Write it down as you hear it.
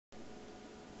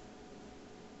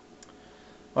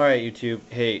Alright YouTube,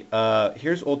 hey,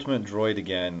 here's Ultimate Droid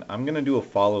again. I'm gonna do a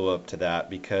follow-up to that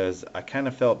because I kind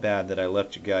of felt bad that I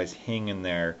left you guys hanging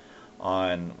there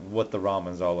on what the ROM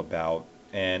is all about,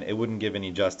 and it wouldn't give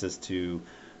any justice to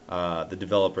the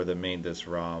developer that made this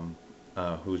ROM,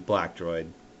 who's BlackDroid.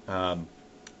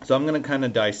 So I'm gonna kind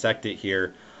of dissect it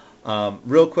here.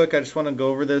 Real quick, I just want to go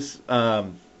over this.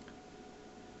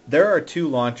 There are two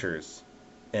launchers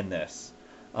in this.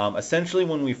 Essentially,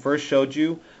 when we first showed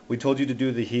you, we told you to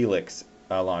do the Helix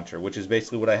launcher, which is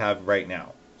basically what I have right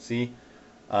now. See?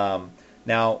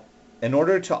 Now, in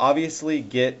order to obviously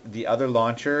get the other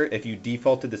launcher, if you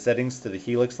defaulted the settings to the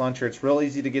Helix launcher, it's real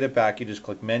easy to get it back. You just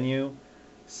click Menu,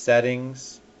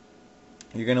 Settings.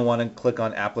 You're going to want to click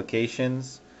on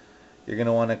Applications. You're going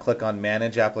to want to click on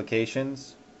Manage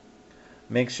Applications.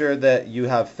 Make sure that you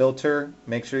have Filter.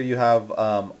 Make sure you have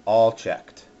All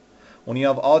checked. When you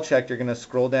have all checked, you're going to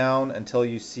scroll down until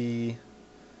you see,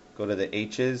 go to the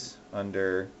H's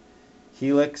under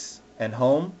Helix and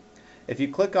Home. If you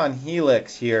click on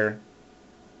Helix here,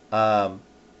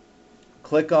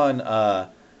 click on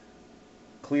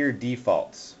Clear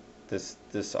Defaults.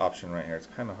 This option right here. It's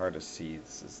kind of hard to see.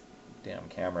 This is damn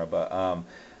camera, but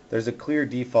there's a Clear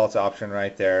Defaults option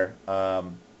right there.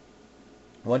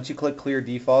 Once you click Clear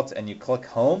Defaults and you click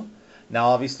Home, now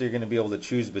obviously you're going to be able to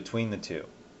choose between the two.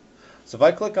 So if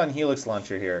I click on Helix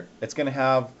Launcher here, it's going to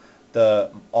have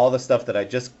all the stuff that I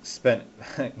just spent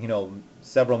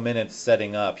several minutes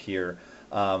setting up here.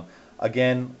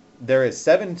 Again, there is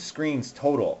 7 screens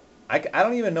total. I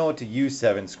don't even know what to use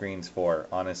 7 screens for,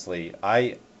 honestly.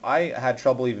 I had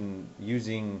trouble even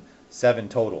using 7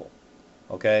 total.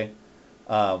 Okay.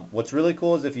 What's really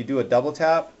cool is if you do a double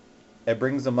tap, it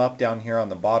brings them up down here on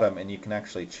the bottom, and you can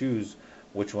actually choose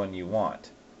which one you want.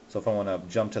 So if I want to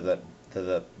jump to the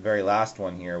very last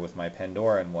one here with my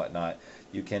Pandora and whatnot,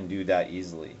 you can do that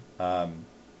easily.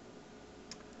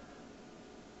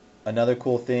 Another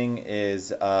cool thing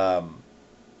is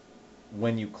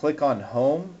when you click on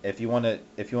Home, if you want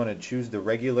to choose the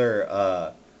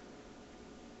regular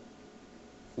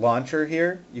launcher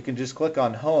here, you can just click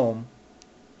on Home.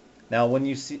 Now when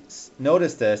you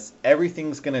notice this,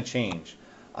 everything's going to change.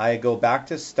 I go back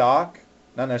to stock,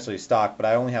 not necessarily stock, but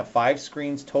I only have 5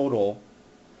 screens total,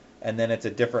 and then it's a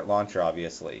different launcher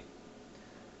obviously.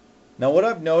 Now what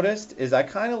I've noticed is I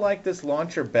kind of like this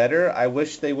launcher better. I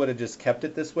wish they would have just kept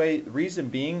it this way. The reason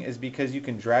being is because you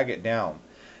can drag it down.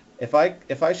 If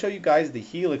I show you guys the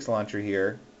Helix launcher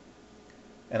here,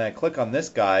 and I click on this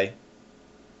guy,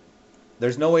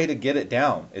 there's no way to get it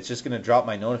down. It's just going to drop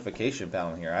my notification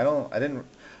panel here. I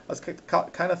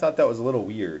kind of thought that was a little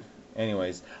weird.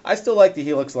 Anyways, I still like the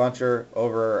Helix launcher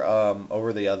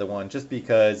over the other one just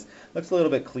because it looks a little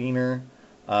bit cleaner.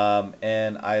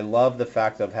 And I love the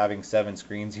fact of having 7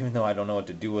 screens, even though I don't know what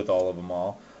to do with all of them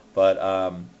all.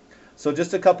 But so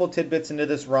just a couple tidbits into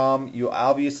this ROM. You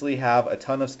obviously have a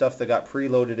ton of stuff that got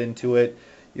preloaded into it.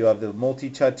 You have the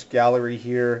multi-touch gallery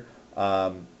here.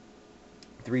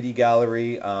 3D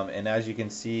gallery, and as you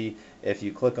can see, if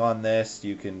you click on this,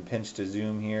 you can pinch to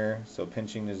zoom here. So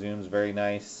pinching to zoom is very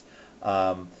nice.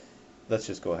 Let's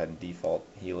just go ahead and default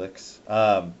Helix.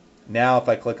 Now if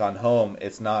I click on Home,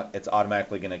 it's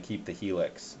automatically going to keep the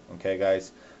Helix. Okay,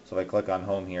 guys. So if I click on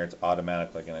Home here, it's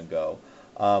automatically going to go.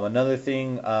 Another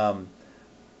thing,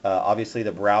 obviously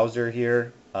the browser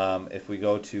here. If we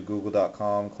go to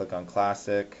google.com, click on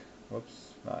Classic.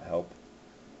 Whoops, not Help.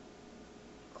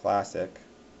 Classic.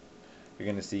 You're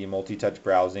going to see multi-touch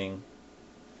browsing.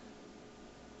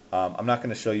 I'm not going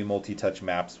to show you multi-touch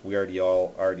maps. We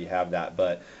already have that,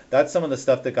 but that's some of the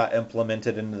stuff that got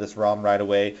implemented into this ROM right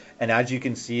away. And as you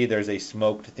can see, there's a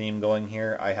smoked theme going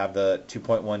here. I have the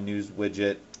 2.1 news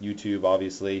widget, YouTube,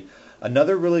 obviously.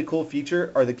 Another really cool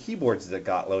feature are the keyboards that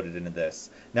got loaded into this.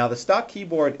 Now, the stock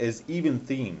keyboard is even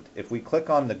themed. If we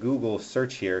click on the Google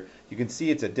search here, you can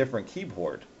see it's a different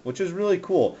keyboard, which is really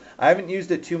cool. I haven't used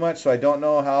it too much, so I don't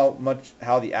know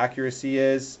how the accuracy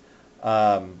is.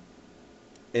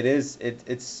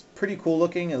 It's pretty cool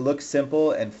looking. It looks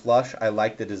simple and flush. I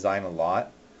like the design a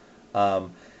lot.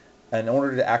 In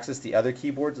order to access the other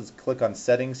keyboards, let's click on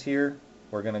Settings here.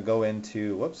 We're going to go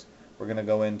into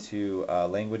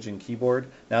Language and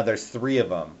Keyboard. Now there's 3 of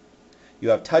them. You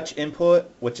have Touch Input,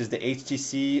 which is the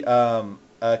HTC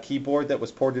keyboard that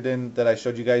was ported in that I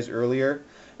showed you guys earlier,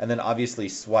 and then obviously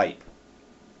Swipe.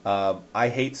 I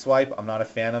hate Swipe. I'm not a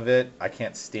fan of it. I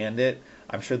can't stand it.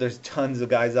 I'm sure there's tons of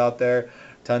guys out there,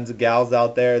 tons of gals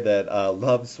out there that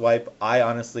love Swipe. I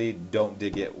honestly don't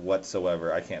dig it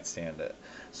whatsoever. I can't stand it.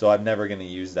 So I'm never going to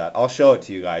use that. I'll show it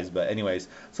to you guys, but anyways.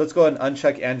 So let's go ahead and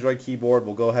uncheck Android keyboard.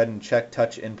 We'll go ahead and check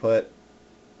Touch Input.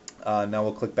 Now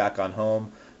we'll click back on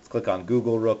home. Let's click on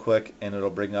Google real quick, and it'll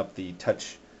bring up the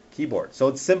touch keyboard. So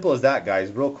it's simple as that,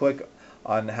 guys. Real quick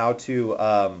on how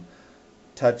to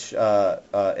touch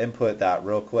input that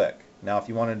real quick. Now if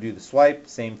you want to do the swipe,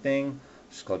 same thing.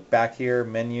 Just click back here,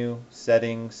 menu,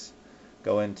 settings,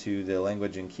 go into the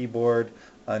language and keyboard,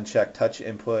 uncheck touch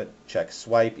input, check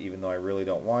swipe, even though I really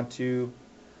don't want to.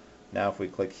 Now if we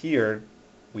click here,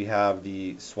 we have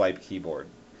the swipe keyboard.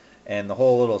 And the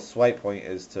whole little swipe point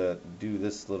is to do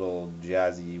this little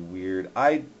jazzy weird.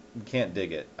 I can't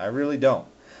dig it. I really don't.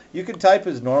 You can type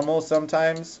as normal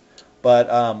sometimes,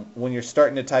 but when you're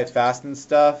starting to type fast and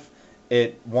stuff,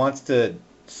 it wants to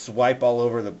swipe all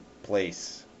over the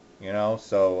place, you know?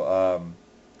 So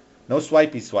no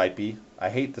swipey. I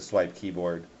hate the swipe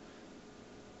keyboard.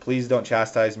 Please don't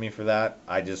chastise me for that.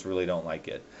 I just really don't like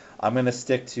it. I'm going to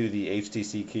stick to the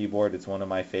HTC keyboard. It's one of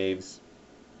my faves.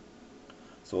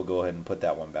 So we'll go ahead and put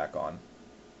that one back on.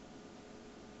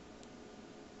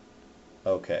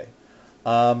 Okay.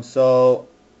 So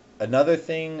another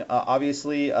thing,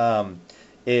 obviously,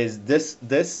 is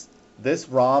this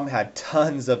ROM had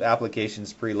tons of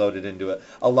applications preloaded into it.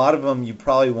 A lot of them you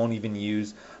probably won't even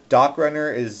use. Dock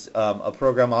Runner is a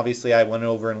program, obviously, I went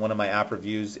over in one of my app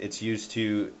reviews. It's used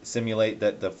to simulate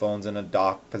that the phone's in a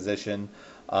dock position.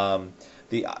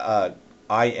 The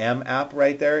IM app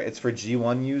right there, it's for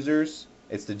G1 users.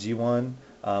 It's the G1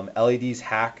 LEDs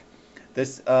hack.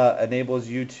 This enables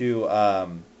you to,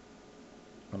 I'm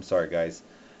sorry guys,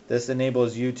 this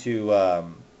enables you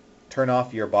to turn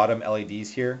off your bottom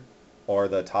LEDs here, or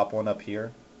the top one up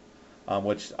here,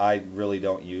 which I really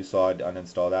don't use, so I'd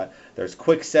uninstall that. There's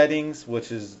quick settings,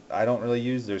 which is I don't really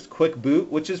use. There's quick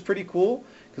boot, which is pretty cool,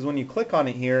 because when you click on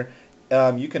it here,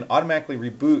 you can automatically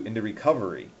reboot into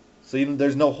recovery. So even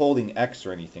there's no holding X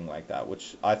or anything like that,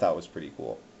 which I thought was pretty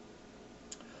cool.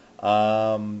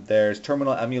 There's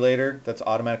terminal emulator that's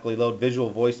automatically load,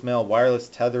 visual voicemail, wireless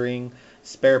tethering,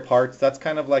 spare parts. That's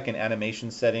kind of like an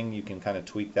animation setting. You can kind of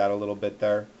tweak that a little bit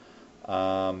there.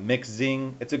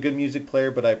 Mixing, it's a good music player,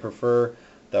 but I prefer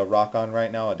the Rock On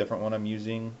right now, a different one I'm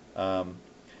using.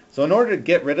 So in order to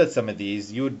get rid of some of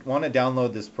these, you would want to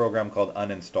download this program called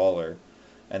Uninstaller,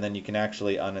 and then you can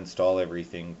actually uninstall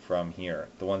everything from here,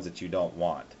 the ones that you don't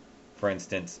want. For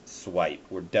instance, Swipe.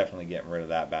 We're definitely getting rid of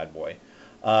that bad boy.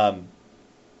 And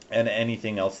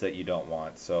anything else that you don't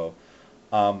want. So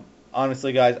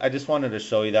honestly guys, I just wanted to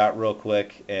show you that real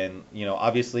quick. And you know,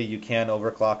 obviously you can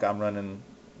overclock. I'm running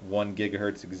 1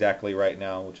 gigahertz exactly right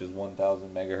now, which is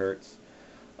 1000 megahertz.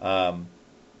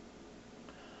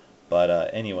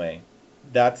 Anyway,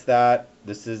 that's that.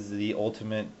 This is the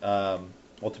ultimate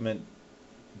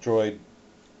Droid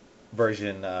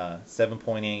version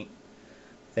 7.8.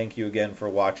 Thank you again for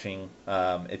watching.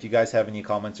 If you guys have any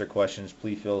comments or questions,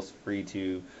 please feel free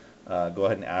to go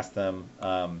ahead and ask them.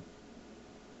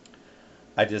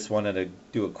 I just wanted to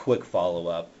do a quick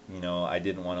follow-up. You know, I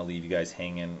didn't want to leave you guys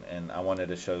hanging, and I wanted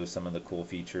to show some of the cool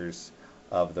features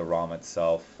of the ROM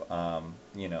itself.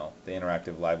 You know, the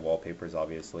interactive live wallpapers,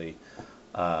 obviously.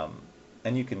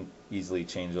 And you can easily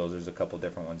change those. There's a couple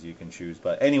different ones you can choose.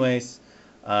 But anyways,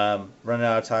 running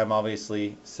out of time,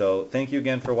 obviously. So thank you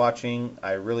again for watching.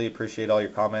 I really appreciate all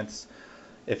your comments.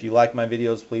 If you like my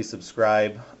videos, please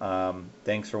subscribe.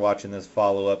 Thanks for watching this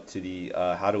follow-up to the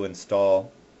how to install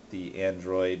the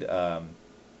Android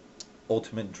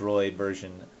Ultimate Droid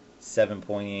version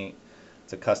 7.8.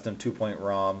 It's a custom 2.1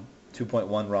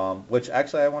 ROM, which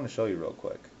actually I want to show you real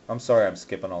quick. I'm sorry I'm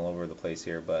skipping all over the place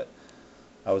here, but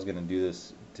I was going to do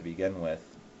this to begin with.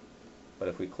 But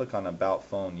if we click on About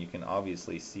Phone, you can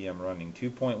obviously see I'm running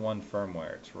 2.1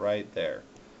 firmware. It's right there.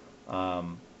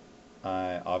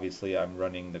 Obviously I'm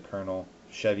running the kernel,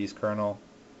 Chevy's kernel,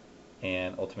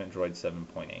 and Ultimate Droid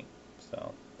 7.8.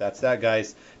 So that's that,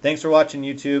 guys. Thanks for watching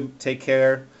YouTube. Take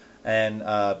care, and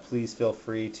please feel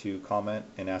free to comment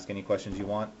and ask any questions you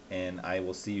want, and I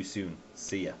will see you soon.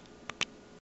 See ya.